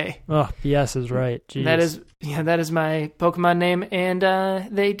HDJSJSBSBAHGA. Oh, BS is right. Jeez. That is my Pokemon name, and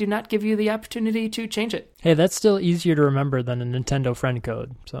they do not give you the opportunity to change it. Hey, that's still easier to remember than a Nintendo friend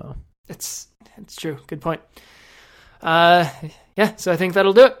code. So it's true. Good point. So I think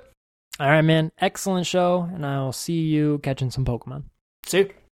that'll do it. All right, man. Excellent show, and I'll see you catching some Pokemon. See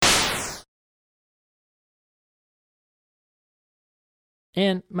you.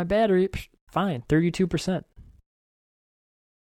 And my battery, fine, 32%.